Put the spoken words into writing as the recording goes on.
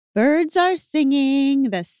Birds are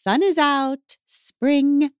singing, the sun is out,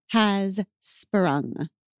 spring has sprung.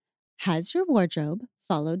 Has your wardrobe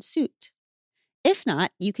followed suit? If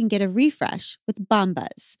not, you can get a refresh with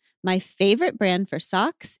Bombas, my favorite brand for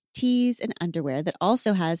socks, tees, and underwear that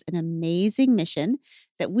also has an amazing mission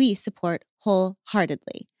that we support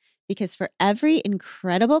wholeheartedly. Because for every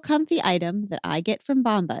incredible comfy item that I get from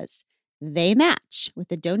Bombas, they match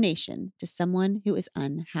with a donation to someone who is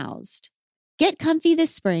unhoused. Get comfy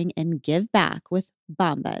this spring and give back with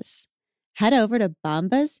Bombas. Head over to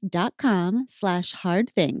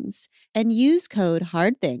bombas.com/hardthings and use code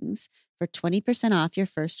HARDTHINGS for 20% off your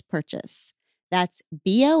first purchase. That's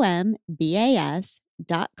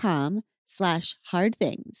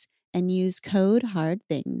bombas.com/hardthings and use code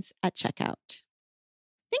HARDTHINGS at checkout.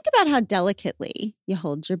 Think about how delicately you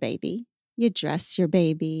hold your baby, you dress your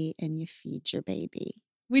baby, and you feed your baby.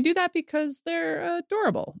 We do that because they're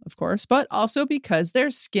adorable, of course, but also because their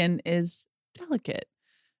skin is delicate.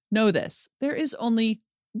 Know this, there is only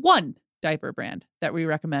one diaper brand that we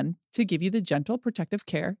recommend to give you the gentle protective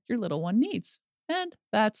care your little one needs. And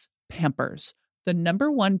that's Pampers, the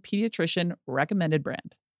 #1 pediatrician recommended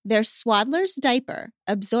brand. Their Swaddler's diaper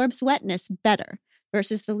absorbs wetness better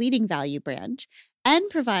versus the leading value brand and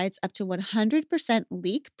provides up to 100%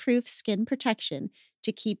 leak-proof skin protection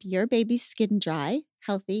to keep your baby's skin dry,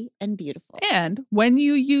 healthy, and beautiful. And when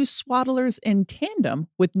you use Swaddlers in tandem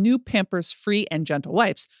with new Pampers Free and Gentle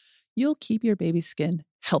wipes, you'll keep your baby's skin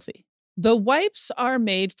healthy. The wipes are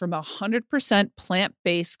made from 100%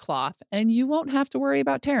 plant-based cloth, and you won't have to worry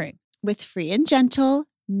about tearing. With Free and Gentle,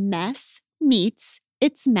 mess meets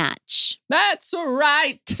its match. That's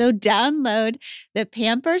right. So download the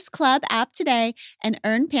Pampers Club app today and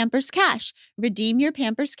earn Pampers Cash. Redeem your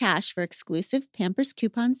Pampers Cash for exclusive Pampers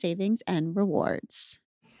coupon savings and rewards.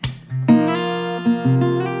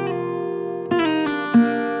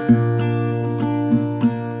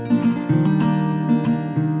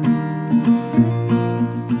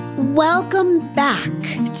 Welcome back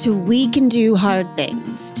to We Can Do Hard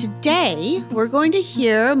Things. Today, we're going to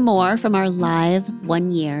hear more from our live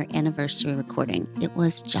 1-year anniversary recording. It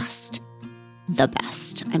was just the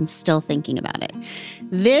best. I'm still thinking about it.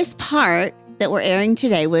 This part that we're airing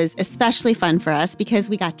today was especially fun for us because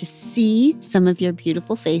we got to see some of your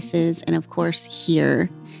beautiful faces and, of course, hear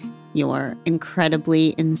your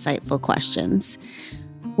incredibly insightful questions.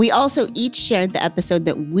 We also each shared the episode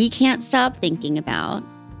that we can't stop thinking about.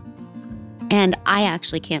 And I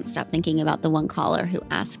actually can't stop thinking about the one caller who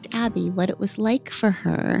asked Abby what it was like for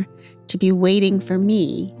her to be waiting for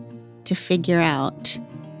me to figure out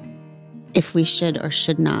if we should or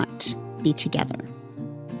should not be together.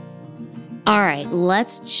 All right,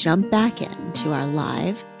 let's jump back into our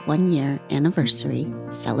live 1-year anniversary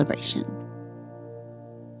celebration.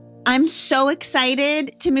 I'm so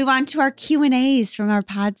excited to move on to our Q&As from our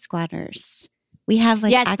pod squatters. We have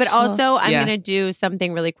but also I'm going to do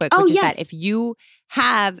something really quick, which is that if you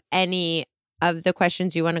have any of the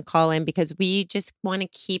questions you want to call in, because we just want to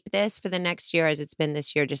keep this for the next year as it's been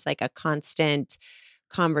this year, just like a constant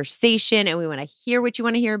conversation. And we want to hear what you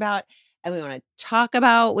want to hear about. And we want to talk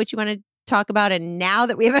about what you want to talk about. And now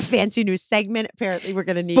that we have a fancy new segment, apparently we're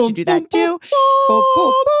going to need to do that too.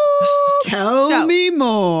 Tell me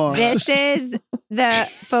more. This is the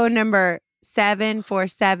phone number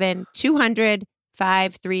 747-200-5307.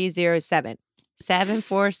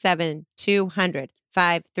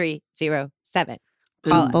 747-200-5307.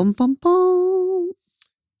 Call us. Boom, boom, boom.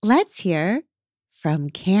 Let's hear from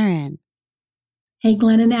Karen. Hey,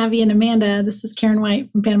 Glennon, Abby, and Amanda. This is Karen White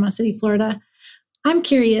from Panama City, Florida. I'm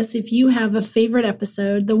curious if you have a favorite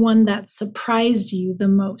episode, the one that surprised you the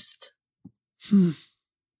most.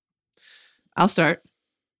 I'll start.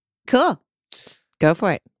 Cool. Go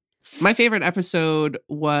for it. My favorite episode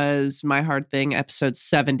was My Hard Thing, episode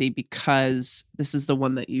 70, because this is the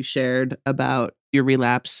one that you shared about your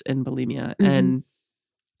relapse in bulimia. Mm-hmm. And,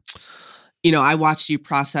 you know, I watched you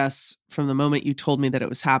process from the moment you told me that it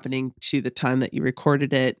was happening to the time that you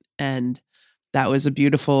recorded it. And that was a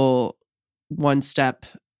beautiful one step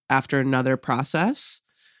after another process.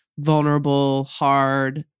 Vulnerable,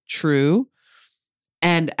 hard, true.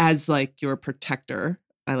 And as like your protector,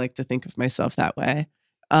 I like to think of myself that way.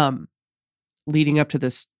 Leading up to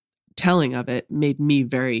this telling of it made me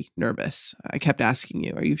very nervous. I kept asking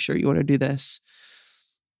you, are you sure you want to do this?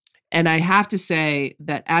 And I have to say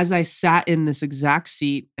that as I sat in this exact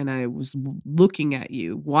seat and I was looking at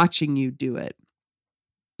you, watching you do it,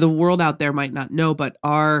 the world out there might not know, but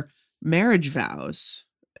our marriage vows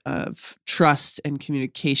of trust and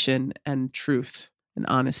communication and truth and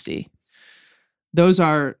honesty, those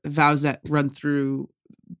are vows that run through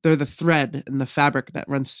they're the thread and the fabric that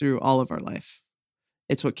runs through all of our life.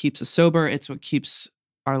 It's what keeps us sober. It's what keeps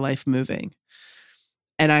our life moving.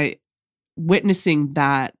 And witnessing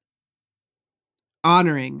that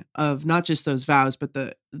honoring of not just those vows, but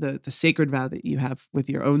the sacred vow that you have with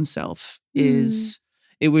your own self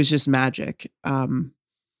it was just magic.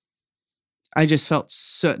 I just felt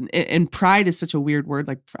so, and pride is such a weird word.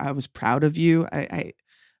 Like, I was proud of you. I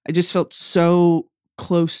just felt so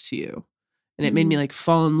close to you, and it made me like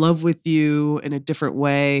fall in love with you in a different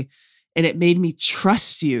way. And it made me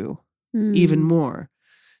trust you even more.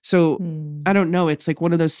 So I don't know. It's like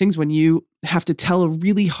one of those things when you have to tell a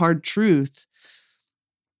really hard truth.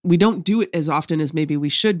 We don't do it as often as maybe we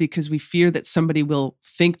should because we fear that somebody will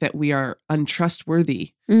think that we are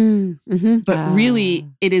untrustworthy. But really,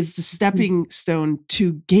 it is the stepping stone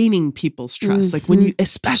to gaining people's trust. Like when you,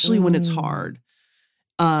 especially when it's hard.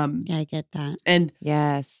 Yeah, I get that. And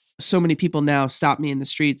yes, so many people now stop me in the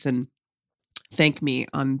streets and thank me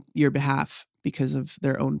on your behalf because of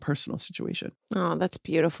their own personal situation. Oh, that's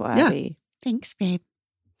beautiful, Abby. Yeah. Thanks, babe.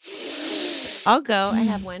 I'll go. I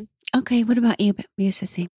have one. Okay, what about you,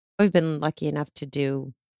 Sissy? We've been lucky enough to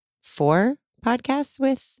do 4 podcasts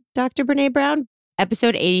with Dr. Brene Brown.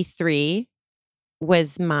 Episode 83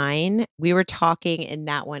 was mine. We were talking in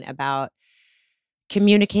that one about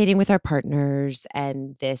communicating with our partners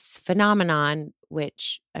and this phenomenon,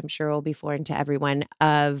 which I'm sure will be foreign to everyone,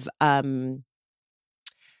 of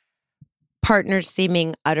partners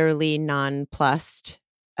seeming utterly nonplussed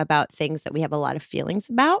about things that we have a lot of feelings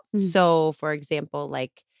about. So, for example,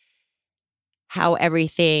 like how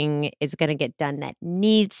everything is going to get done that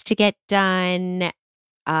needs to get done,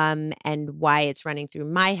 and why it's running through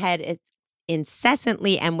my head it's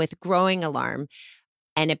incessantly and with growing alarm,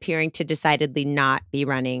 and appearing to decidedly not be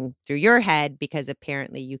running through your head because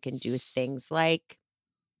apparently you can do things like,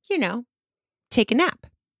 take a nap.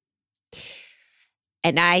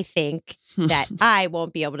 And I think that I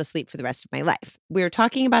won't be able to sleep for the rest of my life. We were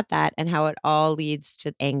talking about that and how it all leads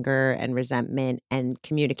to anger and resentment and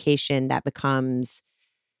communication that becomes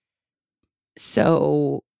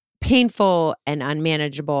so painful and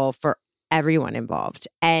unmanageable for everyone involved.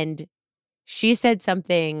 And she said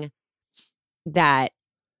something that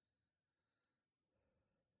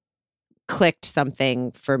clicked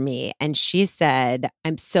something for me. And she said,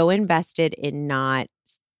 I'm so invested in not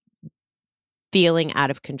feeling out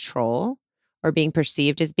of control or being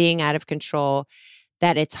perceived as being out of control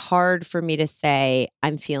that it's hard for me to say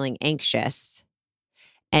I'm feeling anxious.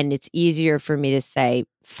 And it's easier for me to say,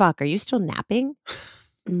 fuck, are you still napping?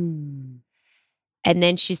 And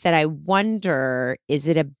then she said, I wonder, is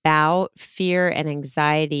it about fear and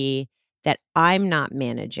anxiety that I'm not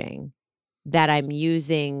managing, that I'm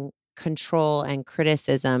using control and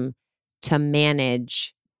criticism to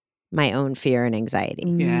manage my own fear and anxiety?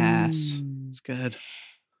 Yes, it's good.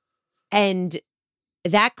 And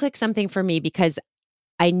that clicked something for me because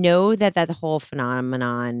I know that that whole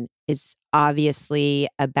phenomenon is obviously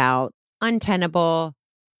about untenable,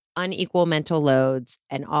 unequal mental loads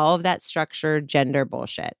and all of that structured gender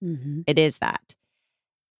bullshit. It is that.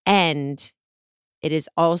 And it is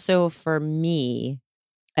also for me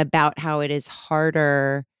about how it is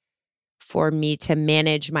harder for me to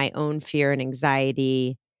manage my own fear and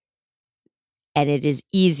anxiety. And it is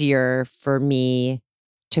easier for me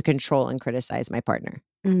to control and criticize my partner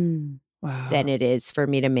than it is for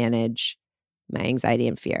me to manage my anxiety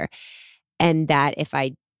and fear. And that if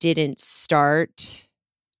I didn't start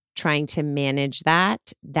trying to manage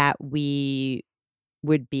that we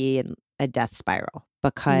would be in a death spiral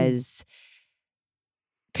because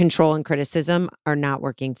control and criticism are not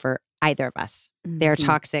working for either of us. They're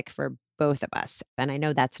toxic for both of us. And I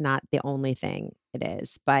know that's not the only thing it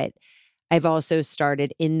is, but I've also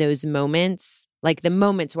started in those moments, like the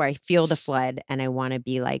moments where I feel the flood and I want to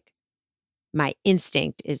be like, my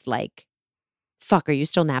instinct is like, fuck, are you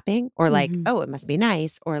still napping? Or like, oh, it must be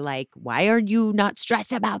nice. Or like, why are you not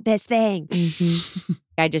stressed about this thing?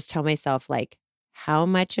 I just tell myself like, how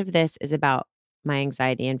much of this is about my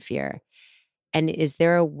anxiety and fear? And is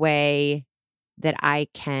there a way that I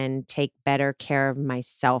can take better care of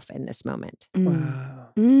myself in this moment?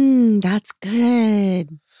 Wow. That's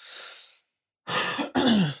good.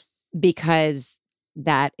 Because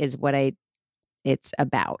that is what it's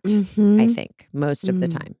about, I think, most of the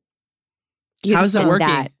time. How's it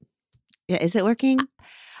working? Is it working?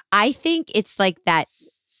 I think it's like that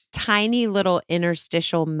tiny little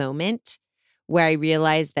interstitial moment where I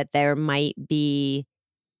realize that there might be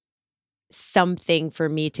something for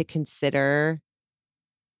me to consider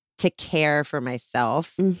to care for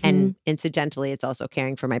myself. And incidentally, it's also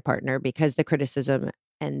caring for my partner because the criticism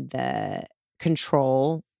and the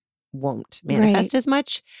control won't manifest as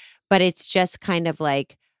much. But it's just kind of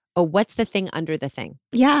like, oh, what's the thing under the thing?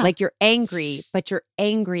 Yeah. Like you're angry, but you're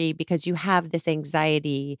angry because you have this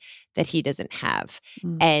anxiety that he doesn't have.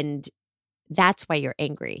 And that's why you're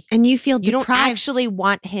angry. And you feel deprived. You don't actually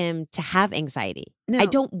want him to have anxiety. No. I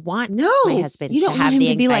don't want my husband to have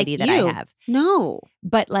the anxiety that I have. No.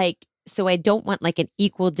 But like, so I don't want like an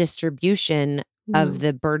equal distribution of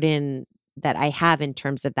the burden that I have in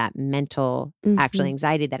terms of that mental actual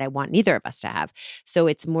anxiety that I want neither of us to have. So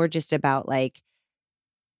it's more just about like,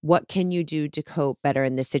 what can you do to cope better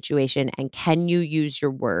in this situation? And can you use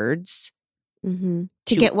your words to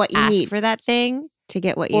get what you ask need for that thing? To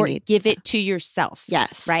get what you need. Or give it to yourself.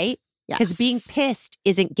 Yes. Right? Yes. Because being pissed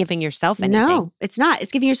isn't giving yourself anything. No, it's not.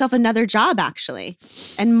 It's giving yourself another job, actually,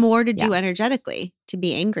 and more to do energetically to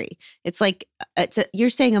be angry. It's like, you're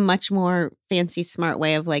saying a much more fancy, smart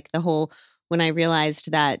way of like the whole, when I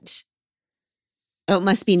realized that, oh, it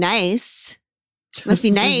must be nice. Must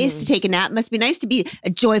be nice to take a nap. Must be nice to be a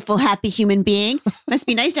joyful, happy human being. Must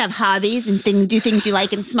be nice to have hobbies and do things you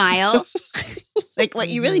like and smile. Like what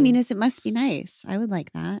you really mean is it must be nice. I would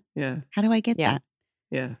like that. Yeah. How do I get that?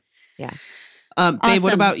 Yeah. Yeah. Babe, Awesome.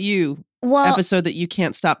 what about you? Well, episode that you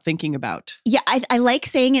can't stop thinking about. Yeah, I like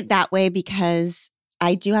saying it that way because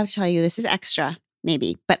I do have to tell you, this is extra,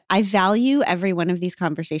 maybe, but I value every one of these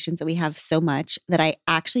conversations that we have so much that I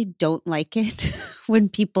actually don't like it when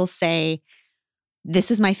people say, this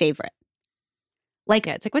was my favorite. Like,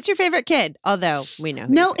 it's like, what's your favorite kid? Although we know.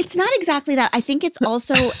 No, it's not exactly that. I think it's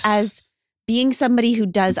also as being somebody who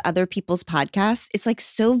does other people's podcasts, it's like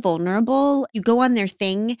so vulnerable. You go on their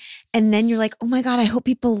thing and then you're like, oh my God, I hope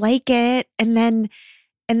people like it. And then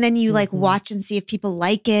you like watch and see if people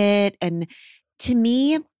like it. And to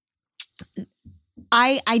me,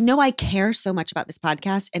 I know I care so much about this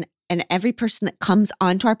podcast and every person that comes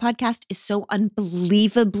onto our podcast is so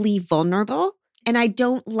unbelievably vulnerable. And I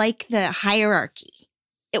don't like the hierarchy.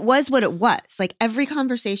 It was what it was. Like every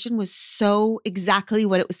conversation was so exactly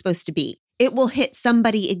what it was supposed to be. It will hit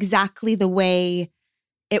somebody exactly the way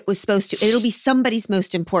it was supposed to. It'll be somebody's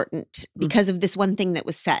most important because of this one thing that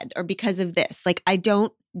was said or because of this. Like I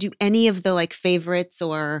don't do any of the like favorites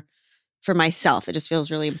or for myself. It just feels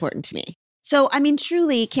really important to me. So, I mean,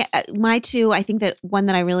 truly, my two, I think that one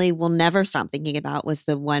that I really will never stop thinking about was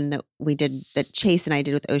the one that we did, that Chase and I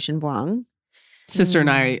did with Ocean Vuong. Sister and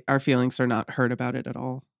I, our feelings are not hurt about it at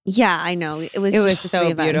all. Yeah, I know. It was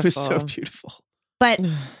so beautiful. It was so beautiful. But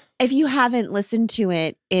if you haven't listened to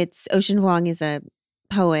it, it's Ocean Vuong is a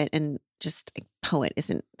poet, and just poet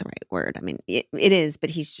isn't the right word. I mean, it is, but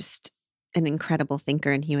he's just an incredible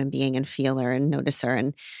thinker and human being and feeler and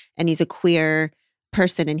noticer. And he's a queer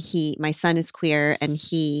person. And my son is queer, and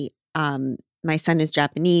my son is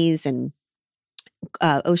Japanese, and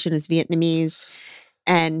Ocean is Vietnamese.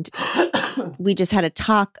 And we just had a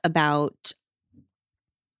talk about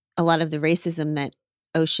a lot of the racism that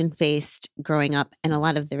Ocean faced growing up and a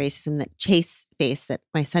lot of the racism that Chase faced, that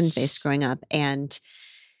my son faced growing up. And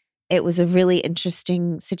it was a really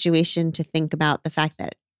interesting situation to think about the fact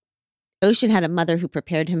that Ocean had a mother who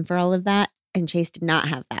prepared him for all of that, and Chase did not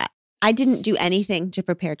have that. I didn't do anything to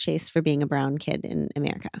prepare Chase for being a brown kid in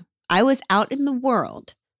America. I was out in the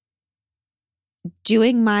world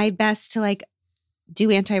doing my best to like do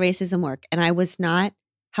anti-racism work, and I was not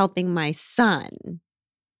helping my son,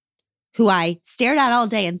 who I stared at all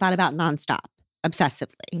day and thought about nonstop,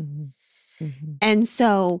 obsessively. And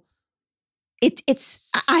so I'm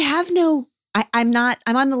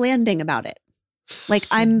on the landing about it. Like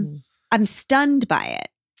I'm stunned by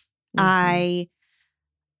it.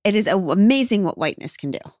 It is amazing what whiteness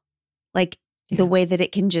can do. Like the way that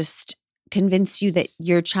it can just convince you that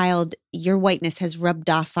your child, your whiteness has rubbed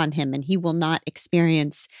off on him and he will not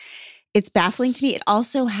experience. It's baffling to me. It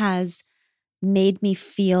also has made me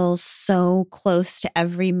feel so close to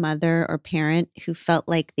every mother or parent who felt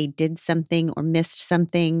like they did something or missed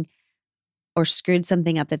something or screwed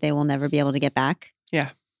something up that they will never be able to get back.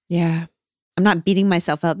 Yeah. Yeah. I'm not beating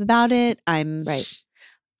myself up about it. Right.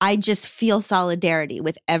 I just feel solidarity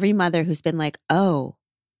with every mother who's been like, oh,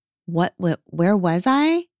 where was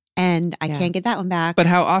I? And I can't get that one back. But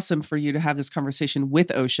how awesome for you to have this conversation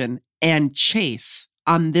with Ocean and Chase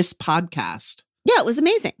on this podcast. Yeah, it was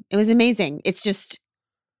amazing. It was amazing. It's just,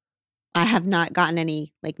 I have not gotten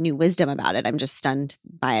any like new wisdom about it. I'm just stunned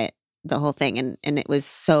by it, the whole thing. And it was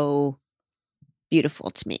so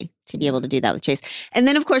beautiful to me to be able to do that with Chase. And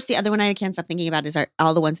then, of course, the other one I can't stop thinking about is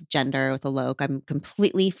all the ones with gender with Alok. I'm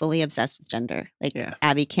completely, fully obsessed with gender. Like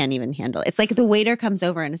Abby can't even handle it. It's like the waiter comes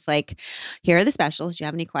over and it's like, here are the specials. Do you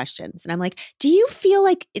have any questions? And I'm like, do you feel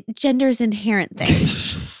like gender is an inherent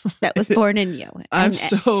thing that was born in you? And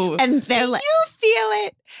they're like, you feel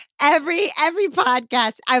it every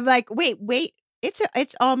podcast. I'm like, wait.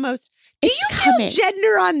 It's almost. Do you feel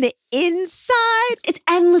gender on the inside? It's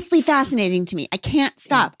endlessly fascinating to me. I can't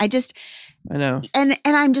stop. I know. And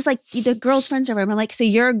I'm just like, the girls' friends are over. I'm like, so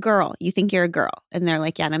you're a girl. You think you're a girl. And they're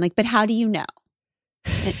like, yeah. And I'm like, but how do you know?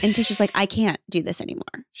 And Tisha's like, I can't do this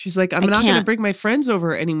anymore. She's like, I'm not going to bring my friends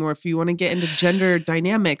over anymore if you want to get into gender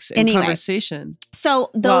dynamics and conversation. So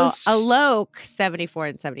those... Alok, 74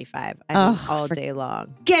 and 75. I mean, all day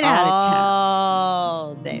long. Get out of town.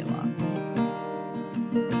 All day long.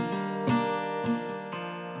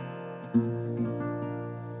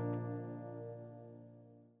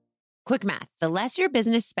 Quick math. The less your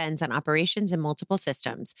business spends on operations and multiple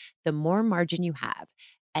systems, the more margin you have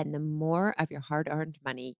and the more of your hard-earned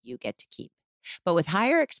money you get to keep. But with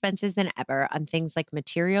higher expenses than ever on things like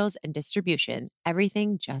materials and distribution,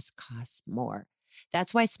 everything just costs more.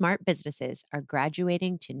 That's why smart businesses are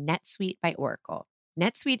graduating to NetSuite by Oracle.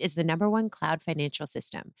 NetSuite is the #1 cloud financial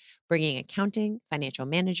system, bringing accounting, financial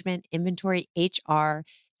management, inventory, HR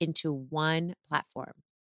into one platform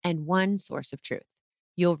and one source of truth.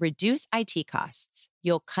 You'll reduce IT costs,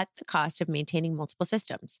 you'll cut the cost of maintaining multiple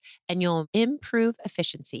systems, and you'll improve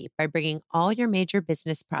efficiency by bringing all your major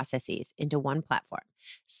business processes into one platform,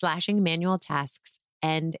 slashing manual tasks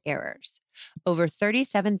and errors. Over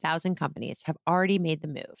 37,000 companies have already made the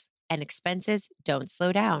move, and expenses don't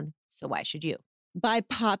slow down, so why should you? By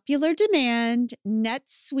popular demand,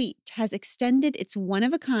 NetSuite has extended its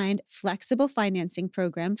one-of-a-kind flexible financing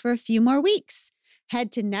program for a few more weeks.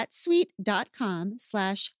 Head to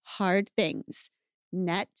netsuite.com/hardthings.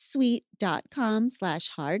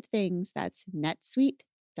 netsuite.com/hardthings. That's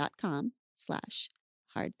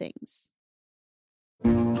netsuite.com/hardthings.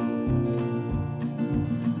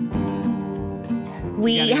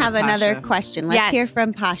 We have another question. Let's hear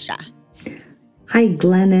from Pasha. Hi,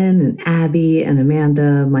 Glennon and Abby and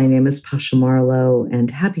Amanda. My name is Pasha Marlowe,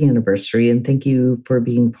 and happy anniversary. And thank you for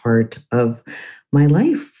being part of my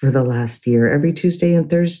life for the last year. Every Tuesday and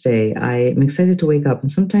Thursday, I am excited to wake up.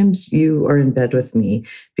 And sometimes you are in bed with me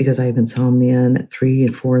because I have insomnia, and at 3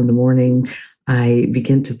 and 4 in the morning, I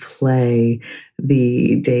begin to play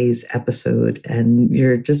the day's episode, and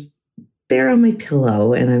you're just there on my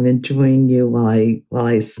pillow, and I'm enjoying you while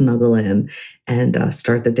I snuggle in and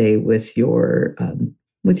start the day with your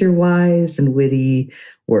wise and witty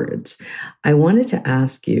words. I wanted to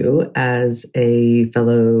ask you, as a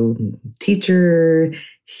fellow teacher,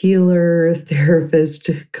 healer, therapist,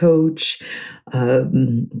 coach,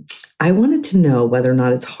 I wanted to know whether or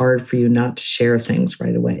not it's hard for you not to share things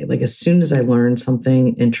right away. Like, as soon as I learn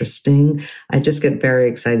something interesting, I just get very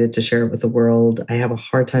excited to share it with the world. I have a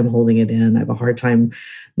hard time holding it in. I have a hard time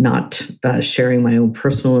not sharing my own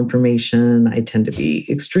personal information. I tend to be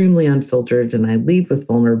extremely unfiltered, and I lead with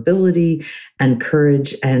vulnerability and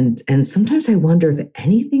courage. And sometimes I wonder if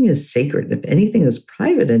anything is sacred, if anything is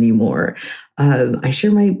private anymore. I share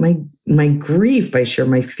my grief. I share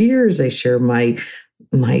my fears. I share my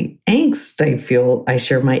angst. I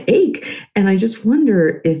share my ache. And I just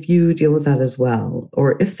wonder if you deal with that as well,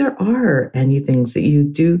 or if there are any things that you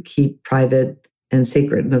do keep private and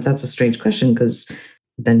sacred. And if that's a strange question, because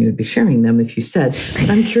then you would be sharing them if you said, but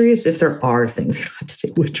I'm curious if there are things. You don't have to say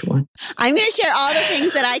which one. I'm going to share all the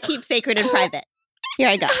things that I keep sacred and private. Here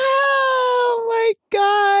I go. Oh my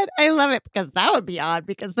God. I love it, because that would be odd,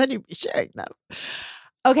 because then you'd be sharing them.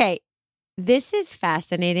 Okay. This is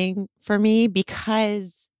fascinating for me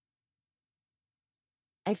because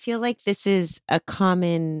I feel like this is a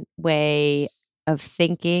common way of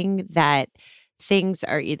thinking, that things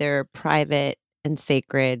are either private and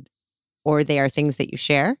sacred, or they are things that you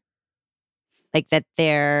share. Like that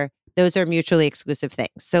those are mutually exclusive things.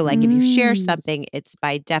 So like if you share something, it's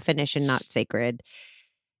by definition not sacred.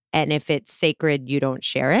 And if it's sacred, you don't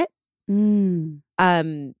share it. And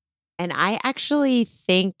I actually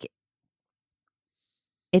think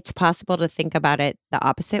it's possible to think about it the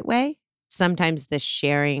opposite way. Sometimes the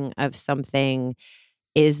sharing of something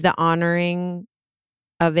is the honoring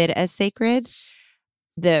of it as sacred.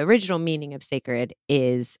 The original meaning of sacred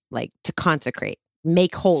is like to consecrate,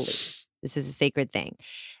 make holy. This is a sacred thing.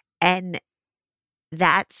 And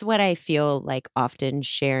that's what I feel like often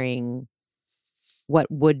sharing what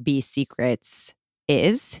would be secrets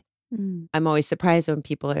is. I'm always surprised when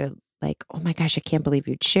people are like, oh my gosh, I can't believe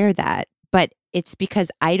you'd share that. But it's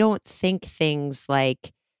because I don't think things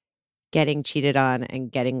like getting cheated on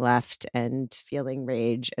and getting left and feeling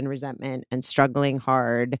rage and resentment and struggling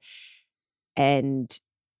hard and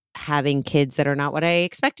having kids that are not what I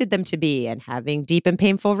expected them to be and having deep and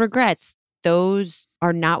painful regrets. Those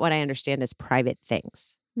are not what I understand as private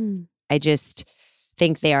things. I just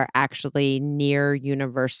think they are actually near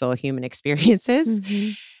universal human experiences.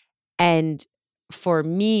 And for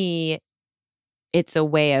me, it's a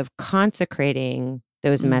way of consecrating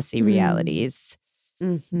those messy realities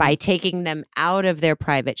by taking them out of their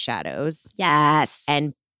private shadows. Yes.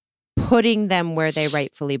 And putting them where they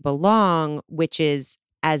rightfully belong, which is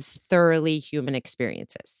as thoroughly human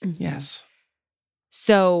experiences. Yes.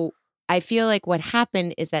 So I feel like what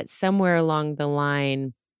happened is that somewhere along the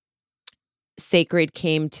line, sacred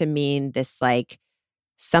came to mean this like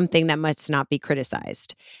something that must not be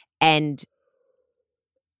criticized. And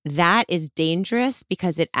that is dangerous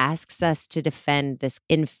because it asks us to defend this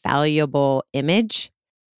infallible image.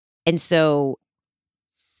 And so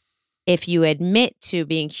if you admit to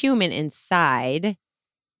being human inside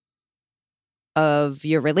of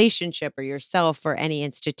your relationship or yourself or any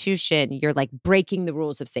institution, you're like breaking the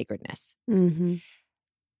rules of sacredness.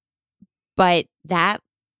 But that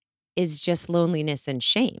is just loneliness and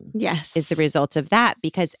shame. Yes. Is the result of that,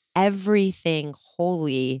 because everything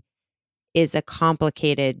holy is a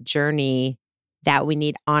complicated journey that we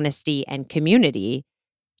need honesty and community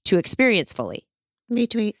to experience fully.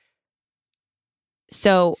 Retweet.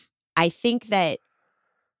 So I think that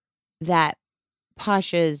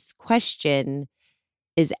Pasha's question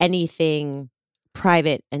is anything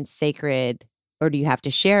private and sacred, or do you have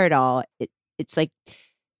to share it all? It's like,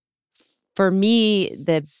 for me,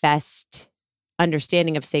 the best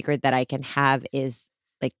understanding of sacred that I can have is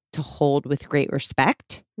like to hold with great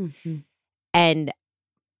respect. And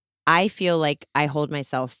I feel like I hold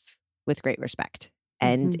myself with great respect.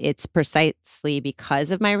 And it's precisely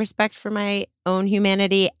because of my respect for my own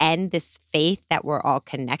humanity and this faith that we're all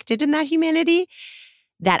connected in that humanity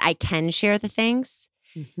that I can share the things.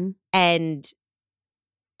 And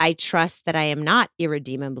I trust that I am not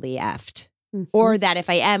irredeemably effed. Or that if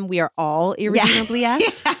I am, we are all irredeemably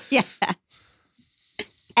effed.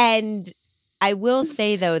 And I will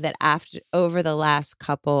say, though, that over the last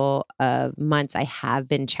couple of months, I have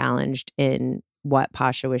been challenged in what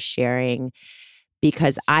Pasha was sharing,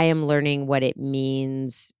 because I am learning what it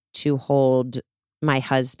means to hold my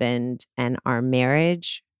husband and our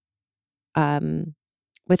marriage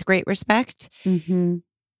with great respect. And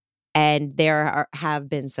there have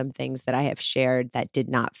been some things that I have shared that did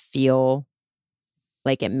not feel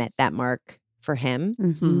like it met that mark for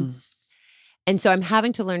him. And so I'm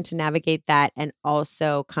having to learn to navigate that and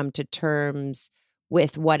also come to terms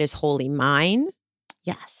with what is wholly mine.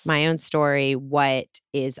 Yes. My own story, what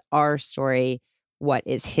is our story, what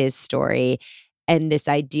is his story. And this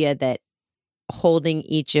idea that holding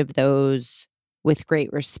each of those with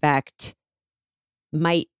great respect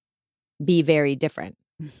might be very different.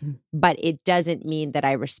 But it doesn't mean that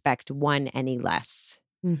I respect one any less.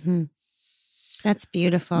 That's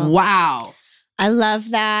beautiful. Wow. I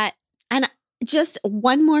love that. And just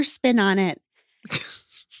one more spin on it.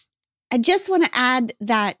 I just want to add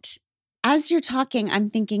that as you're talking, I'm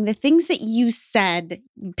thinking the things that you said,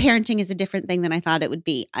 parenting is a different thing than I thought it would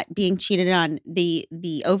be. Being cheated on,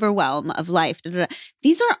 the overwhelm of life.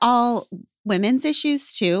 These are all women's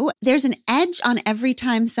issues too. There's an edge on every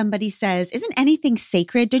time somebody says, isn't anything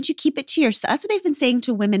sacred? Don't you keep it to yourself? That's what they've been saying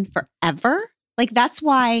to women forever. Like that's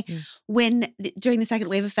why when during the second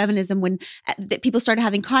wave of feminism, when people started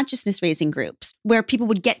having consciousness raising groups where people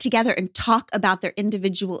would get together and talk about their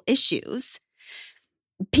individual issues,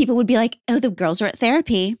 people would be like, oh, the girls are at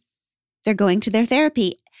therapy. They're going to their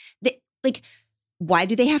therapy. Why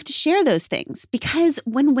do they have to share those things? Because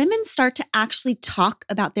when women start to actually talk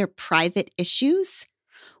about their private issues,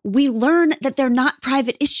 we learn that they're not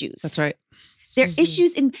private issues. That's right. They're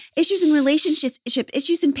issues in relationships,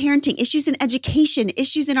 issues in parenting, issues in education,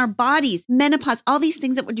 issues in our bodies, menopause, all these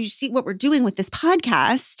things that you see what we're doing with this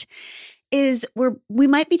podcast is we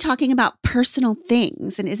might be talking about personal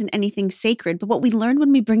things and isn't anything sacred. But what we learn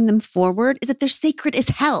when we bring them forward is that they're sacred as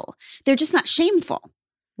hell. They're just not shameful.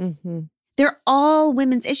 They're all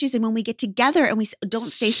women's issues. And when we get together and we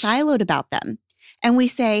don't stay siloed about them, and we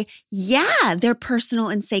say, yeah, they're personal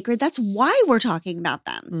and sacred, that's why we're talking about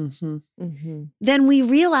them. Then we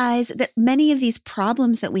realize that many of these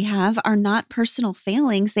problems that we have are not personal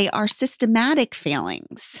failings. They are systematic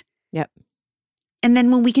failings. Yep. And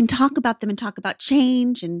then when we can talk about them and talk about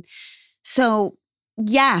change. And so,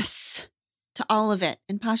 yes, to all of it.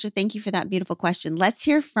 And Pasha, thank you for that beautiful question. Let's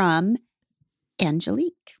hear from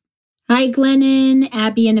Angelique. Hi, Glennon,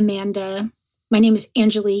 Abby, and Amanda. My name is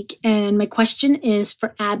Angelique, and my question is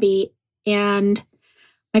for Abby. And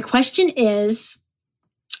my question is,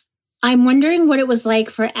 I'm wondering what it was like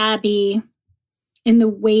for Abby in the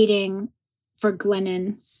waiting for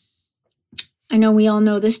Glennon. I know we all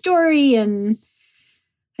know the story and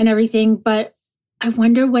everything, but I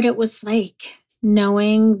wonder what it was like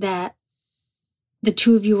knowing that the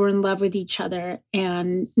two of you were in love with each other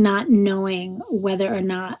and not knowing whether or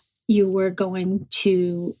not you were going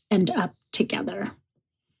to end up together.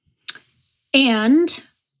 And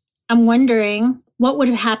I'm wondering what would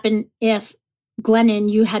have happened if, Glennon,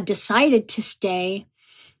 you had decided to stay.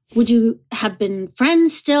 Would you have been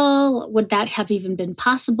friends still? Would that have even been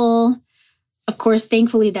possible? Of course,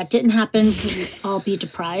 thankfully, that didn't happen because we'd all be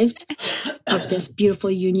deprived of this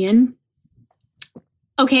beautiful union.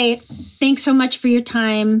 Okay, thanks so much for your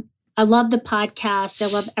time. I love the podcast. I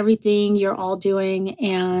love everything you're all doing,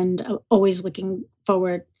 and I'm always looking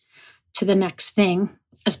forward to the next thing,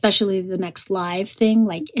 especially the next live thing,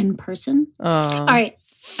 like in person. All right,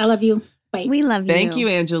 I love you. Bye. We love you. Thank you,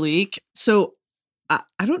 Angelique. So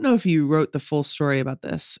I don't know if you wrote the full story about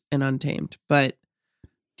this in Untamed, but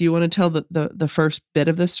do you want to tell the first bit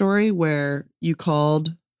of the story where you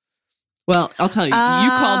called? Well, I'll tell you. You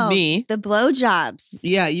called me. The blowjobs.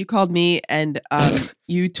 Yeah, you called me and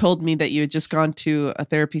you told me that you had just gone to a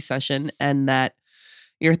therapy session and that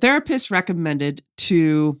your therapist recommended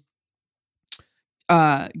to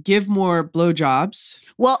give more blowjobs.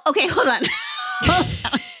 Well, okay, hold on.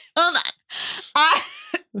 Hold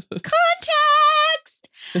on. Context.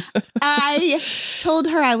 I told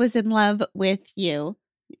her I was in love with you.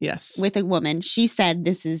 Yes. With a woman. She said,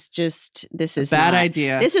 this is bad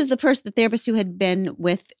idea. This was the therapist who had been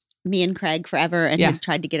with me and Craig forever and had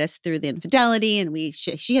tried to get us through the infidelity. And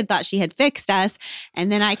she had thought she had fixed us.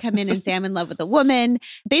 And then I come in and say I'm in love with a woman.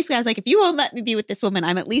 Basically, I was like, if you won't let me be with this woman,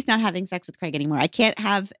 I'm at least not having sex with Craig anymore. I can't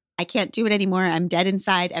do it anymore. I'm dead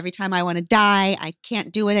inside. Every time I want to die, I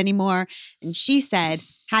can't do it anymore. And she said,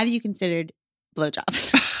 have you considered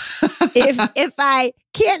blowjobs? if I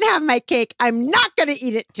can't have my cake, I'm not going to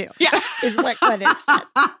eat it too. Yeah. Is what Glennon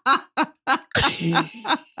said.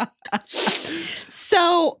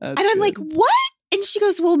 So, and I'm like, what? And she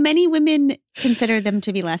goes, well, many women consider them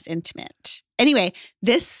to be less intimate. Anyway,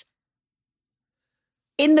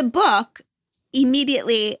 in the book,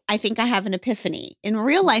 immediately, I think I have an epiphany. In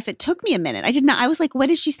real life, it took me a minute. I was like,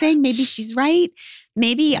 what is she saying? Maybe she's right.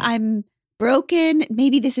 Maybe I'm broken.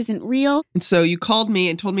 Maybe this isn't real. And so you called me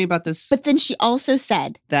and told me about this. But then she also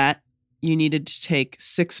said that you needed to take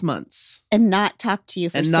 6 months. And not talk to you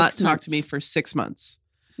for 6 months. And not talk to me for 6 months.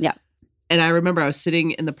 Yeah. And I remember I was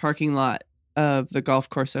sitting in the parking lot of the golf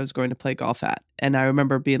course I was going to play golf at. And I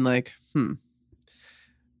remember being like,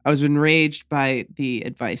 I was enraged by the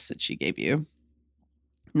advice that she gave you.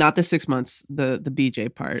 Not the 6 months, the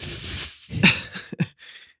BJ part.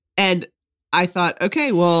 And I thought,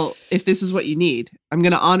 okay, well, if this is what you need, I'm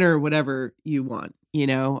going to honor whatever you want. You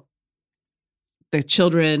know, the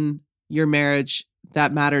children, your marriage,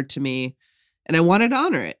 that mattered to me. And I wanted to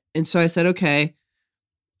honor it. And so I said, okay,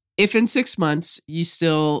 if in 6 months you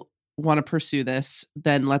still want to pursue this,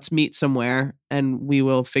 then let's meet somewhere and we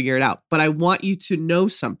will figure it out. But I want you to know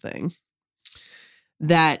something,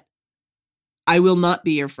 that I will not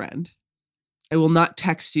be your friend. I will not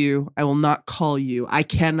text you. I will not call you. I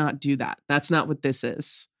cannot do that. That's not what this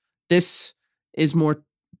is. This is more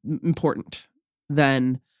important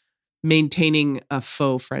than maintaining a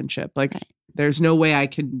faux friendship. Like, there's no way I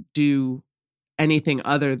can do anything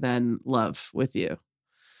other than love with you.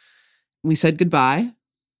 We said goodbye.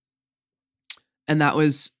 And that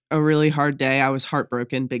was a really hard day. I was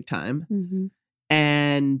heartbroken big time. Mm-hmm.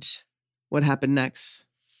 And what happened next?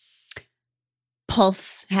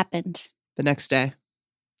 Pulse happened. The next day,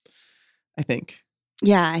 I think.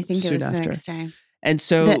 Yeah, I think it was the next day. And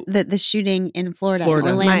so the shooting in Florida.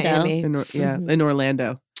 Orlando. Miami. In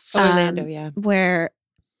Orlando. Orlando, yeah. Where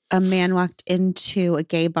a man walked into a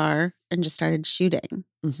gay bar and just started shooting.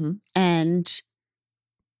 Mm-hmm. And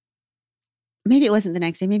maybe it wasn't the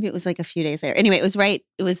next day. Maybe it was like a few days later. Anyway,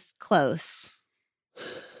 it was close.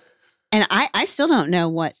 And I still don't know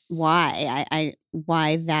why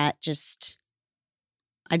that just...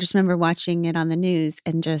 I just remember watching it on the news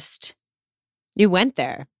and just... You went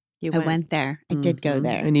there. I went there. I did go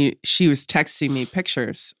there. And she was texting me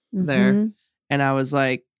pictures there. And I was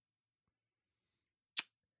like,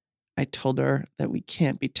 I told her that we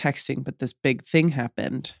can't be texting, but this big thing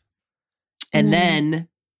happened. And then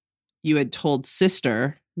you had told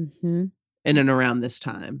sister in and around this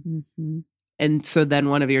time. Mm-hmm. And so then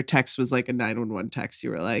one of your texts was like a 911 text.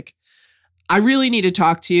 You were like, I really need to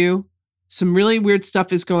talk to you. some really weird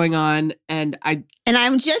stuff is going on. And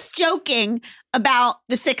I'm just joking about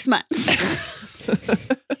the 6 months.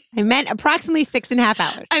 I meant approximately 6.5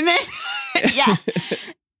 hours. I meant, yeah.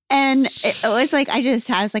 And it was like, I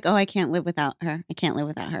was like, oh, I can't live without her. I can't live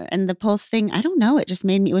without her. And the pulse thing, I don't know. It just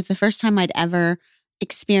made me, it was the first time I'd ever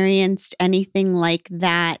experienced anything like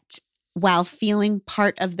that while feeling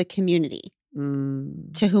part of the community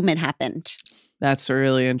to whom it happened. That's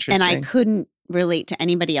really interesting. And I couldn't relate to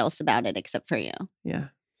anybody else about it except for you. Yeah.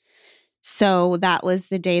 So that was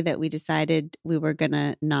the day that we decided we were going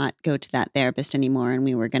to not go to that therapist anymore and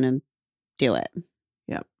we were going to do it.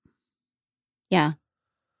 Yep. Yeah.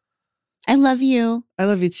 I love you. I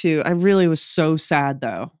love you too. I really was so sad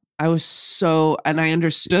though. And I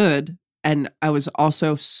understood. And I was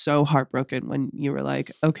also so heartbroken when you were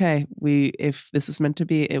like, okay, if this is meant to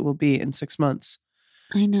be, it will be in 6 months.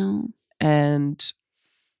 I know.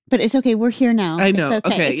 But it's okay. We're here now. I know. It's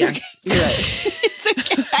okay. Yeah. Okay. You're right. It's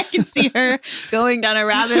okay. I can see her going down a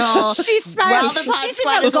rabbit hole. She's smiling. She's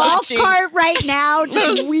in a golf cart right now.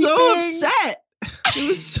 Just weeping. So upset. It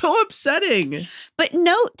was so upsetting. But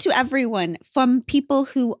note to everyone from people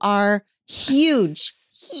who are huge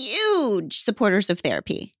supporters of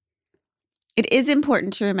therapy. It is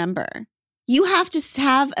important to remember you have to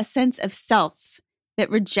have a sense of self that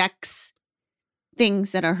rejects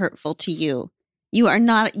things that are hurtful to you. You are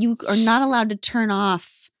not allowed to turn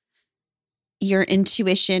off your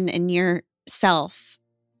intuition and your self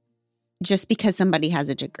just because somebody has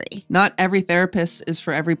a degree. Not every therapist is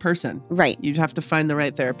for every person. Right. You have to find the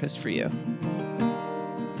right therapist for you.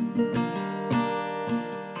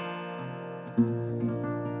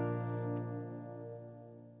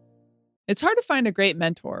 It's hard to find a great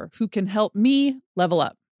mentor who can help me level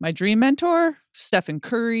up. My dream mentor, Stephen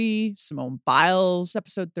Curry, Simone Biles,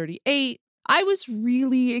 episode 38. I was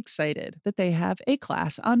really excited that they have a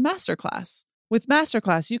class on Masterclass. With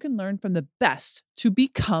Masterclass, you can learn from the best to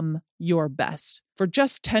become your best. For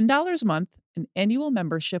just $10 a month, an annual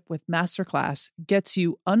membership with Masterclass gets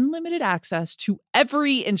you unlimited access to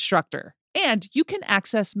every instructor. And you can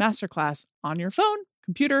access Masterclass on your phone,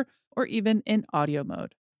 computer, or even in audio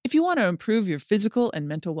mode. If you want to improve your physical and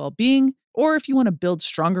mental well-being, or if you want to build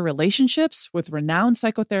stronger relationships with renowned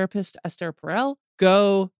psychotherapist Esther Perel,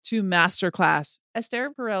 go to Masterclass. Esther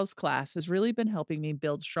Perel's class has really been helping me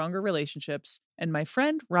build stronger relationships, and my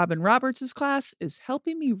friend Robin Roberts' class is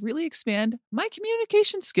helping me really expand my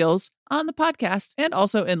communication skills on the podcast and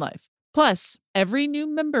also in life. Plus, every new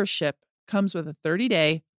membership comes with a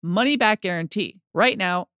 30-day money-back guarantee. Right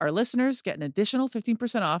now, our listeners get an additional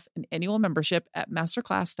 15% off an annual membership at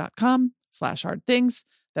masterclass.com/hardthings.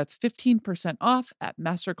 That's 15% off at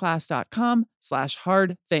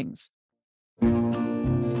masterclass.com/hardthings.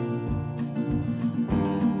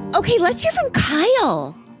 Okay, let's hear from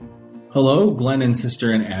Kyle. Hello, Glennon,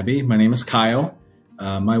 sister, and Abby. My name is Kyle.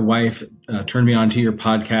 My wife turned me on to your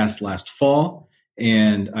podcast last fall,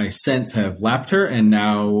 and I since have lapped her, and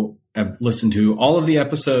now I've listened to all of the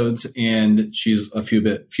episodes, and she's a few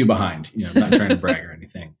behind. I'm not trying to brag or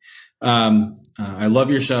anything. I love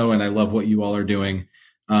your show, and I love what you all are doing.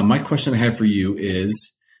 My question I have for you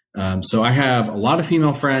is, so I have a lot of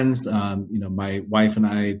female friends. My wife and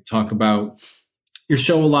I talk about your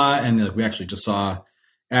show a lot, and we actually just saw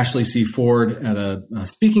Ashley C. Ford at a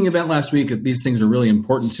speaking event last week. These things are really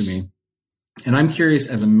important to me, and I'm curious,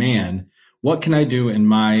 as a man, what can I do in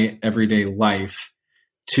my everyday life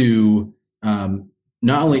to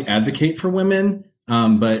not only advocate for women,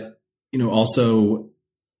 but also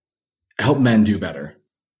help men do better?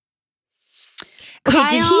 Okay,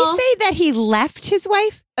 Kyle, did he say that he left his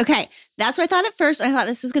wife? Okay, that's what I thought at first. I thought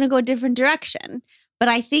this was going to go a different direction. But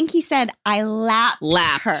I think he said, I lapped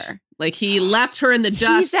her. Like he left her in the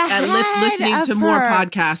dust and listening to more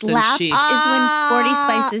podcasts than she. Slapped is when sporty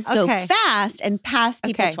spices go fast and pass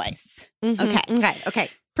people twice. Mm-hmm. Okay.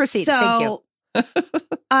 Proceed. Thank you.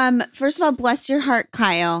 First of all, bless your heart,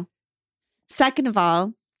 Kyle. Second of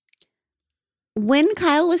all, when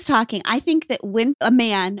Kyle was talking, I think that when a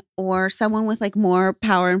man or someone with like more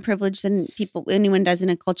power and privilege than anyone does in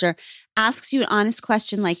a culture asks you an honest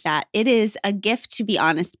question like that, it is a gift to be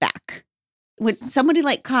honest back. With somebody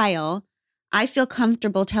like Kyle, I feel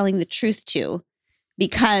comfortable telling the truth to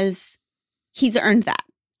because he's earned that.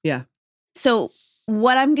 Yeah. So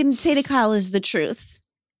what I'm going to say to Kyle is the truth.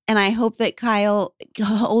 And I hope that Kyle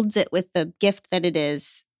holds it with the gift that it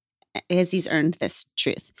is as he's earned this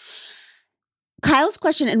truth. Kyle's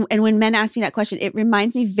question, and when men ask me that question, it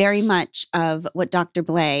reminds me very much of what Dr.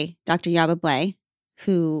 Yaba Blay,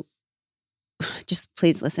 who, just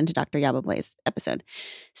please listen to Dr. Yaba Blay's episode,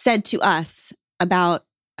 said to us about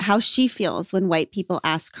how she feels when white people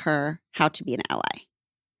ask her how to be an ally.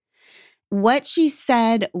 What she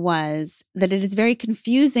said was that it is very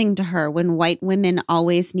confusing to her when white women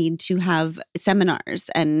always need to have seminars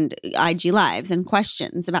and IG lives and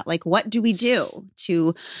questions about like, what do we do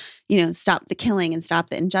to, stop the killing and stop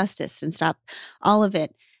the injustice and stop all of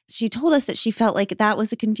it. She told us that she felt like that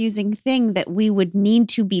was a confusing thing, that we would need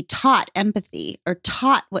to be taught empathy or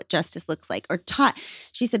taught what justice looks like or taught.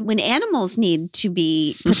 She said, when animals need to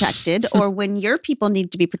be protected or when your people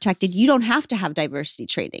need to be protected, you don't have to have diversity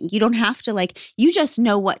training. You don't have to you just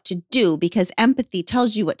know what to do because empathy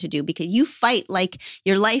tells you what to do because you fight like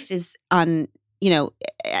your life is on,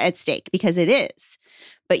 at stake because it is.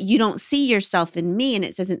 But you don't see yourself in me and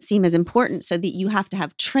it doesn't seem as important so that you have to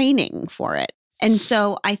have training for it. And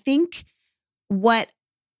so I think what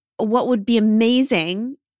would be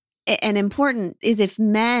amazing and important is if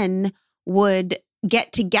men would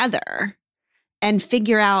get together and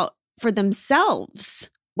figure out for themselves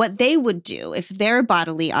what they would do if their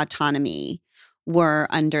bodily autonomy were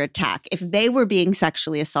under attack, if they were being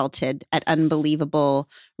sexually assaulted at unbelievable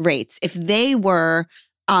rates, if they were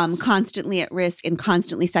constantly at risk and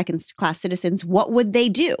constantly second-class citizens, what would they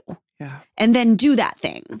do? Yeah. And then do that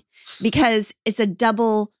thing. Because it's a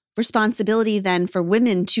double responsibility then for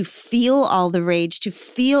women to feel all the rage,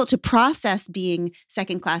 to process being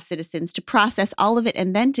second-class citizens, to process all of it,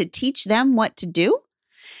 and then to teach them what to do.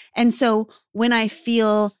 And so when I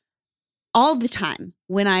feel all the time,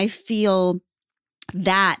 when I feel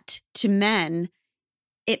that to men,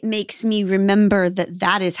 it makes me remember that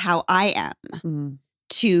that is how I am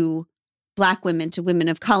to Black women, to women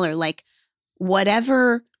of color. Like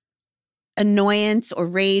whatever annoyance or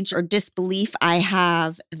rage or disbelief I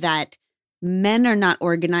have that men are not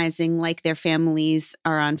organizing like their families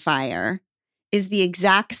are on fire is the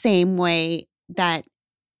exact same way that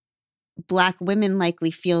Black women likely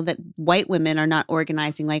feel that white women are not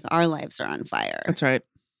organizing like our lives are on fire. That's right.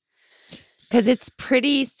 Because it's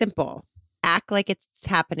pretty simple. Act like it's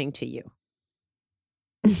happening to you.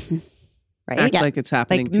 Right? Act like it's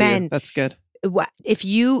happening to you. That's good. If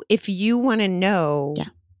you want to know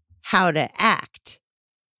how to act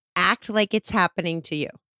like it's happening to you.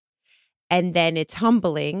 And then it's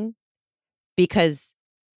humbling because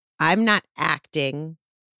I'm not acting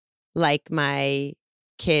like my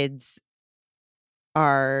kids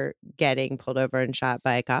are getting pulled over and shot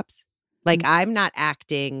by cops. Like I'm not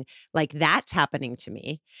acting like that's happening to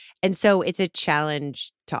me. And so it's a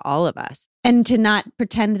challenge to all of us. And to not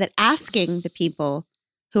pretend that asking the people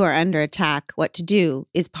who are under attack what to do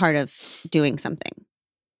is part of doing something.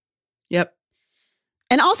 Yep.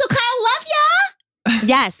 And also, Kyle, love ya!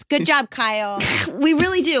 Yes. Good job, Kyle. We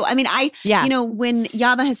really do. I mean, when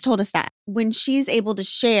Yaba has told us that, when she's able to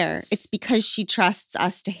share, it's because she trusts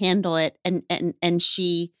us to handle it. And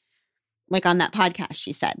she, like on that podcast,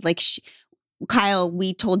 she said, Kyle,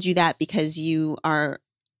 we told you that because you are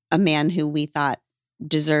a man who we thought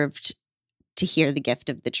deserved to hear the gift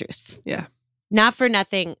of the truth. Yeah. Not for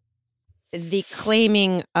nothing, the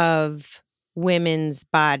claiming of women's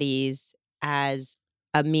bodies as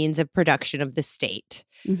a means of production of the state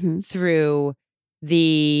through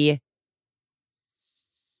the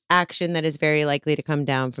action that is very likely to come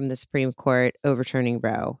down from the Supreme Court overturning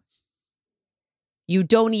Roe. You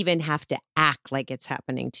don't even have to act like it's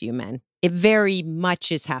happening to you, men. It very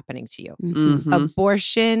much is happening to you. Mm-hmm.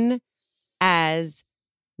 Abortion as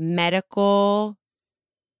medical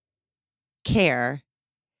care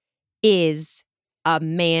is a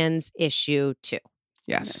man's issue too.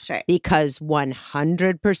 Yes. That's right. Because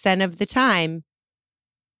 100% of the time,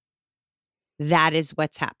 that is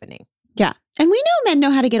what's happening. Yeah. And we know men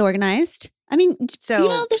know how to get organized. I mean, so,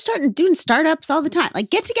 they're doing startups all the time. Like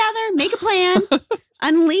get together, make a plan,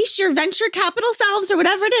 unleash your venture capital selves or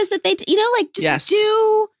whatever it is that they, just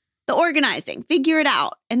do the organizing, figure it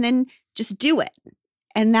out, and then just do it.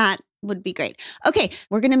 And that would be great. Okay.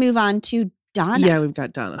 We're going to move on to Donna. Yeah, we've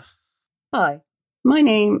got Donna. Hi, my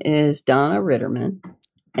name is Donna Ritterman.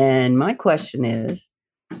 And my question is,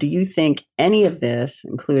 do you think any of this,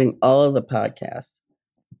 including all of the podcasts,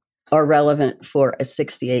 are relevant for a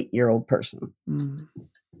 68-year-old person?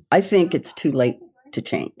 I think it's too late to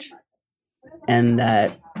change. And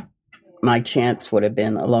that my chance would have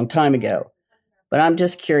been a long time ago. But I'm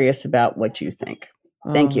just curious about what you think.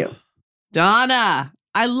 Thank you. Donna.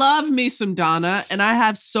 I love me some Donna. And I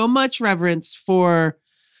have so much reverence for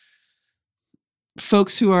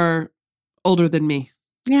folks who are older than me.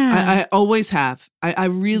 Yeah. I always have. I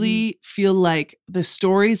really feel like the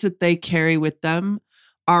stories that they carry with them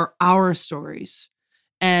are our stories.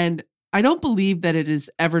 And I don't believe that it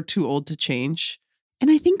is ever too old to change. And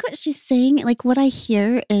I think what she's saying, like what I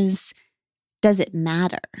hear is, does it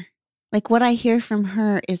matter? Like what I hear from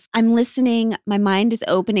her is, I'm listening, my mind is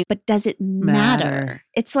opening, but does it matter?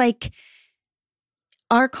 It's like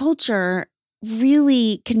our culture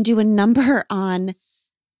really can do a number on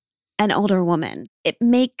an older woman. It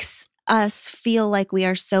makes us feel like we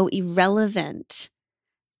are so irrelevant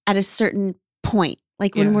at a certain point.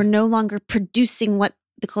 Like when we're no longer producing what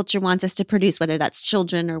the culture wants us to produce, whether that's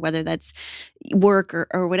children or whether that's work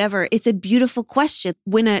or whatever. It's a beautiful question.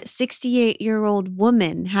 When a 68-year-old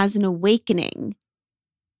woman has an awakening,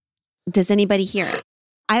 does anybody hear it?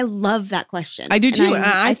 I love that question. I do too.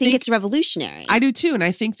 I think it's revolutionary. I do too. And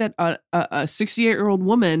I think that a 68-year-old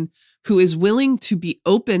woman who is willing to be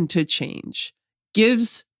open to change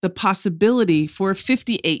gives the possibility for a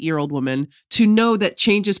 58-year-old woman to know that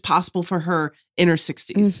change is possible for her in her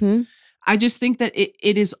 60s. Mm-hmm. I just think that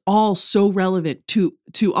it is all so relevant to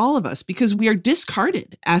all of us because we are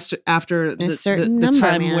discarded after the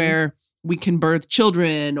time where we can birth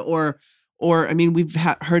children or I mean, we've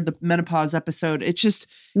heard the menopause episode. It's just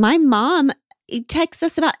my mom texts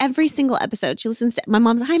us about every single episode. She listens to my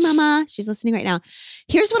mom's. Hi, Mama. She's listening right now.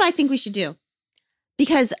 Here's what I think we should do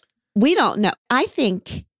because we don't know. I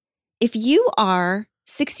think if you are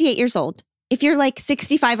 68 years old, if you're like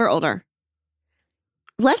 65 or older,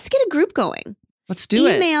 let's get a group going. Let's do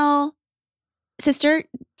it. Email, sister,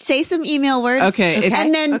 say some email words. Okay.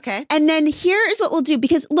 And then here is what we'll do.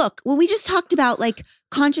 Because look, when we just talked about like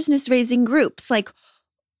consciousness raising groups, like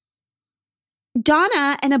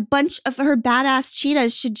Donna and a bunch of her badass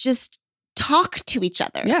cheetahs should just talk to each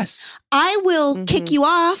other. Yes. I will kick you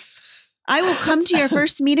off. I will come to your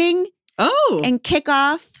first meeting and kick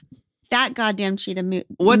off that goddamn cheetah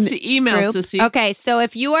What's the email, group. Sissy? Okay, so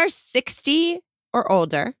if you are 60 or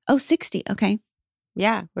older. Oh, 60. Okay.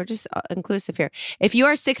 Yeah, we're just inclusive here. If you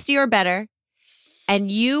are 60 or better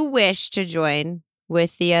and you wish to join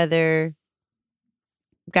with the other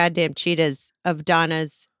goddamn cheetahs of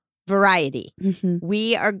Donna's variety,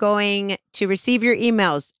 we are going to receive your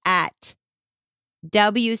emails at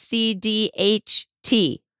WCDHT.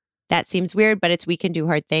 That seems weird, but it's We Can Do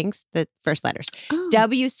Hard Things, the first letters.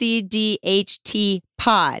 WCDHT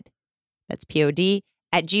pod. That's POD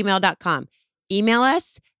at gmail.com. Email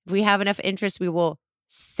us. If we have enough interest, we will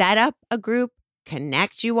set up a group,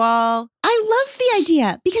 connect you all. I love the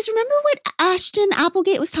idea because remember what Ashton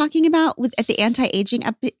Applegate was talking about at the anti-aging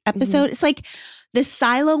episode? It's like the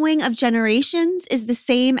siloing of generations is the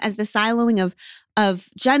same as the siloing of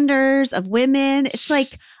genders, of women. It's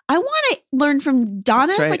like, I want to learn from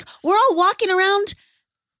Donna. Right. Like we're all walking around.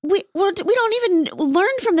 We don't even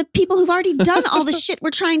learn from the people who've already done all the shit we're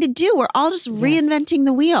trying to do. We're all just reinventing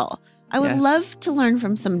the wheel. I would love to learn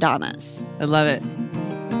from some Donnas. I love it.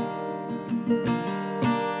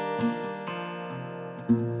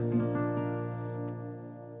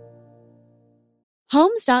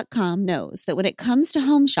 Homes.com knows that when it comes to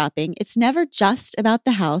home shopping, it's never just about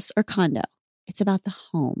the house or condo. It's about the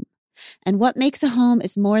home. And what makes a home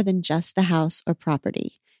is more than just the house or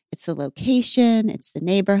property. It's the location, it's the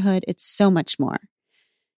neighborhood, it's so much more.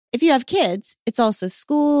 If you have kids, it's also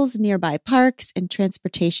schools, nearby parks, and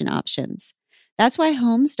transportation options. That's why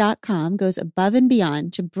Homes.com goes above and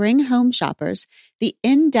beyond to bring home shoppers the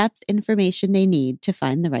in-depth information they need to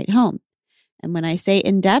find the right home. And when I say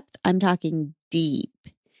in-depth, I'm talking deep.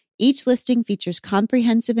 Each listing features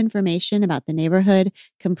comprehensive information about the neighborhood,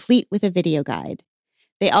 complete with a video guide.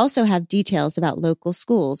 They also have details about local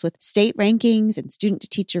schools with state rankings and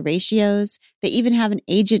student-to-teacher ratios. They even have an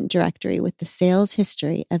agent directory with the sales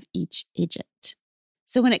history of each agent.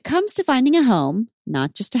 So when it comes to finding a home,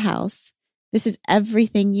 not just a house, this is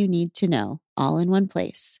everything you need to know, all in one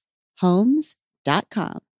place.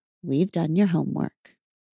 Homes.com. We've done your homework.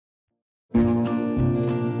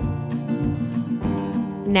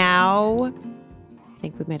 Now, I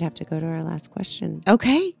think we might have to go to our last question.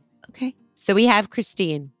 Okay. So we have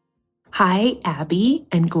Christine. Hi, Abby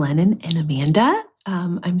and Glennon and Amanda.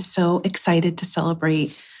 I'm so excited to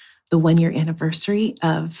celebrate the 1-year anniversary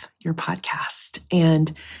of your podcast.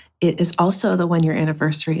 And it is also the 1-year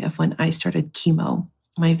anniversary of when I started chemo.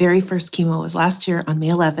 My very first chemo was last year on May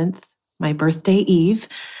 11th, my birthday eve.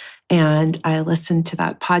 And I listened to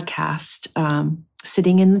that podcast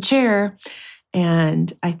sitting in the chair.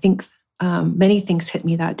 And I think many things hit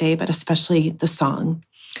me that day, but especially the song.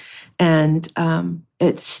 And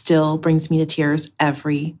it still brings me to tears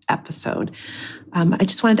every episode. I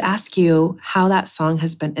just wanted to ask you how that song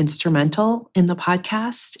has been instrumental in the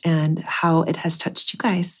podcast and how it has touched you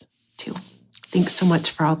guys too. Thanks so much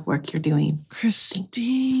for all the work you're doing.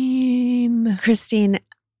 Christine,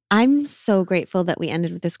 I'm so grateful that we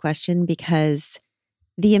ended with this question because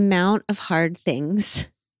the amount of hard things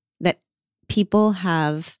that people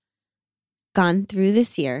have gone through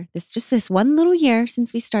this year, this one little year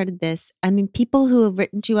since we started this. I mean, people who have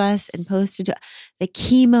written to us and posted the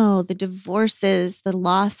chemo, the divorces, the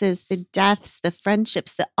losses, the deaths, the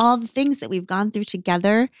friendships, all the things that we've gone through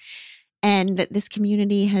together. And that this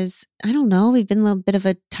community has, I don't know, we've been a little bit of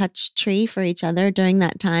a touch tree for each other during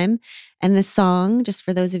that time. And the song, just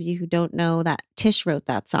for those of you who don't know, that Tish wrote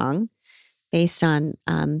that song based on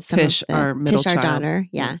Tish, our daughter.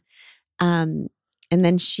 Yeah. And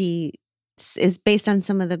then she is based on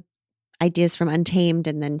some of the ideas from Untamed.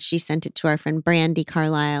 And then she sent it to our friend Brandy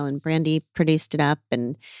Carlisle, and Brandy produced it up.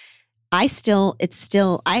 And I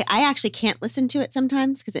actually can't listen to it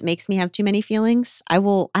sometimes because it makes me have too many feelings. I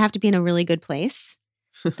have to be in a really good place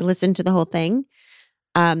to listen to the whole thing.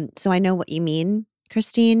 So I know what you mean,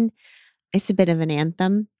 Christine. It's a bit of an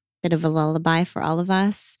anthem, bit of a lullaby for all of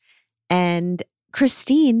us. And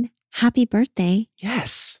Christine, happy birthday.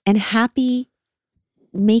 Yes. And happy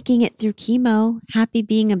making it through chemo. Happy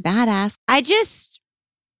being a badass. I just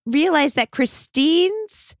realized that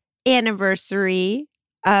Christine's anniversary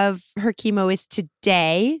of her chemo is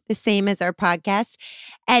today, the same as our podcast.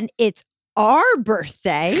 And it's our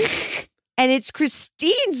birthday. And it's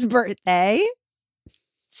Christine's birthday.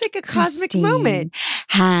 It's like a cosmic moment.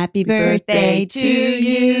 Happy birthday to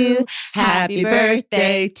you. Happy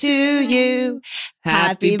birthday to you.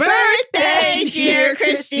 Happy birthday, dear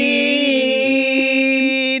Christine.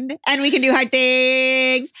 And we can do hard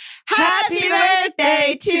things. Happy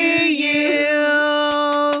birthday to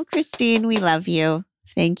you. Christine, we love you.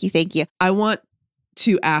 Thank you. Thank you. I want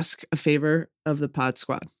to ask a favor of the Pod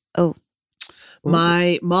Squad. Oh.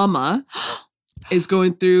 My mama is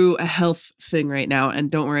going through a health thing right now.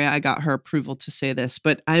 And don't worry, I got her approval to say this,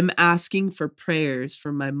 but I'm asking for prayers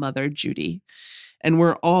for my mother, Judy. And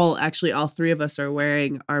we're all three of us are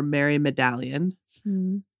wearing our Mary medallion.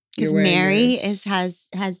 Because Mary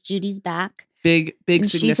has Judy's back. Big and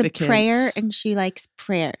significance. She's a prayer and she likes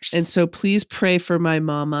prayers. And so please pray for my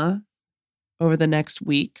mama over the next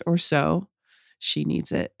week or so. She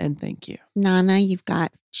needs it. And thank you. Nana, you've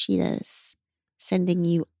got cheetahs sending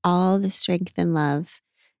you all the strength and love.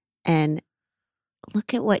 And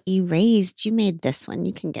look at what you raised. You made this one.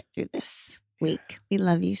 You can get through this week. We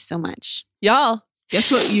love you so much. Y'all,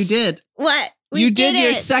 guess what you did? What? You did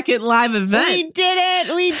your second live event. We did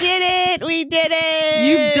it. We did it. We did it.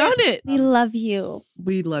 You've done it. We love you.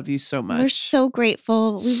 We love you so much. We're so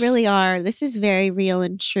grateful. We really are. This is very real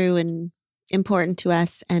and true and important to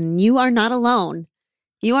us. And you are not alone.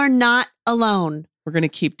 You are not alone. We're going to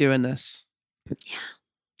keep doing this. Yeah.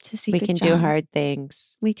 We can do hard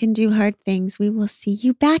things. We can do hard things. We will see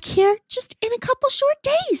you back here just in a couple short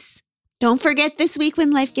days. Don't forget, this week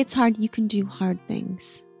when life gets hard, you can do hard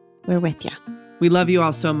things. We're with you. We love you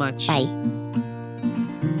all so much. Bye.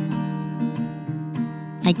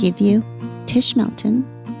 I give you Tish Melton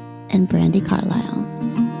and Brandy Carlisle.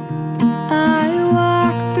 I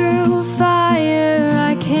walked through fire,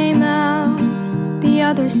 I came out the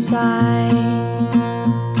other side.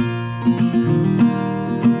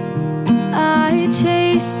 I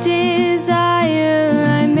chased desire,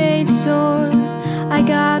 I made sure I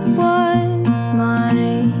got what's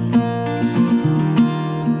mine.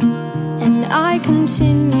 And I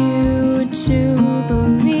continue to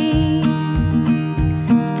believe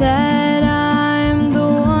that I'm the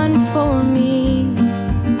one for me.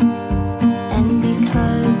 And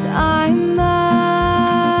because I'm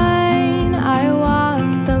mine, I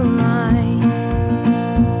walk the line.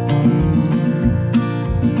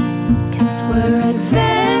 'Cause we're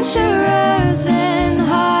adventurers and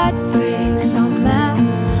heartbreaks on map,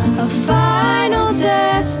 a final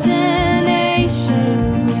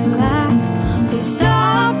destination we lack. We've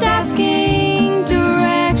stopped asking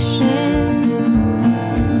directions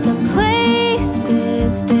to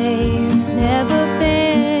places they've never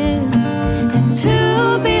been. And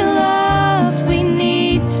to be loved, we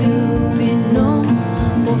need to be known.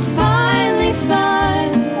 We'll finally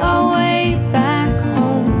find our way back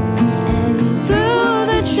home. And through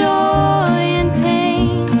the joy and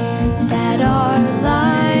pain that our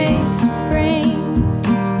lives bring,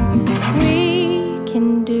 we can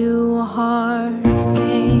do hard things.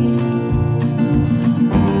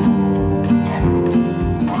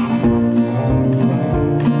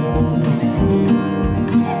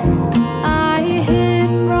 I hit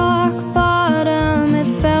rock bottom, it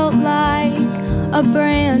felt like a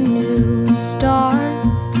brand new start.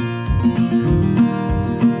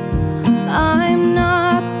 I'm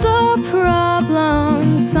not the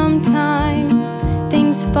problem, sometimes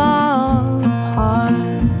things fall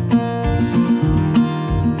apart.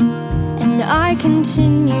 And I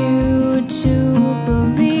continue to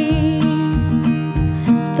believe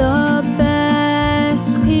the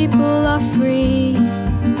best people are free.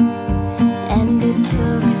 And it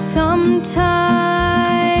took some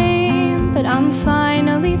time, but I'm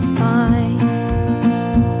finally fine.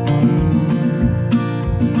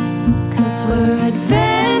 'Cause we're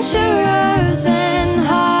adventurers and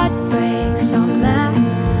heartbreaks on map,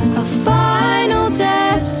 a final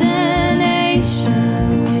destination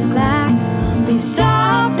we lack. We've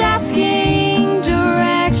stopped asking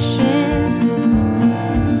directions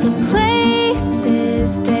to places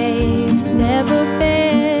they've never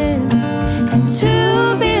been. And to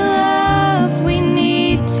be loved, we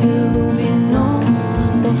need to be known.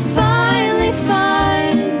 We'll finally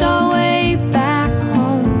find our way back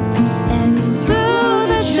home. And through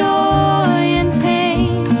the joy and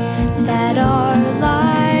pain that our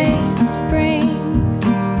lives bring,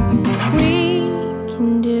 we can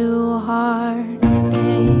do hard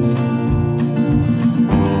things.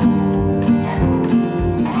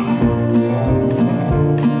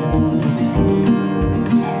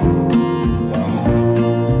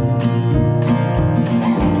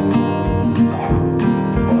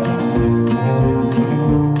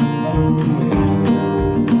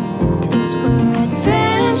 'Cause we're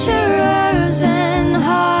adventurers and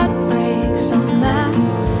heartbreaks on that.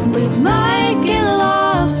 We might get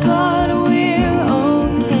lost, but we're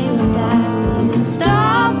okay with that. We've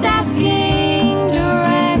stopped asking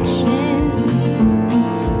directions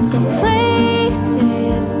to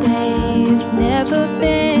places they've never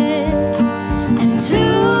been. And to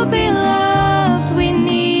be loved, we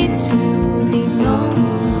need to be known.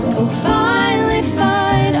 We'll finally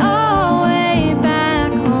find our way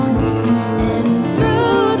back home. And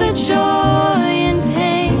through the joy and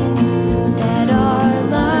pain that our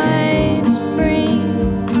lives bring,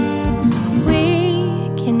 we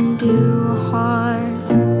can do hard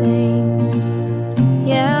things.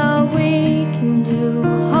 Yeah, we can do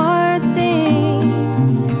hard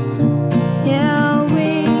things. Yeah, we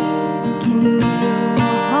can do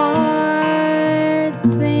hard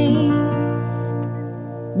things.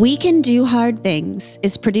 We Can Do Hard Things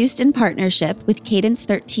is produced in partnership with Cadence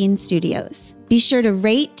 13 Studios. Be sure to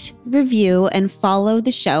rate, review, and follow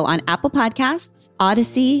the show on Apple Podcasts,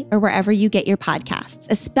 Odyssey, or wherever you get your podcasts.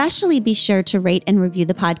 Especially be sure to rate and review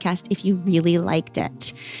the podcast if you really liked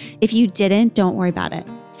it. If you didn't, don't worry about it.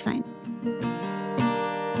 It's fine.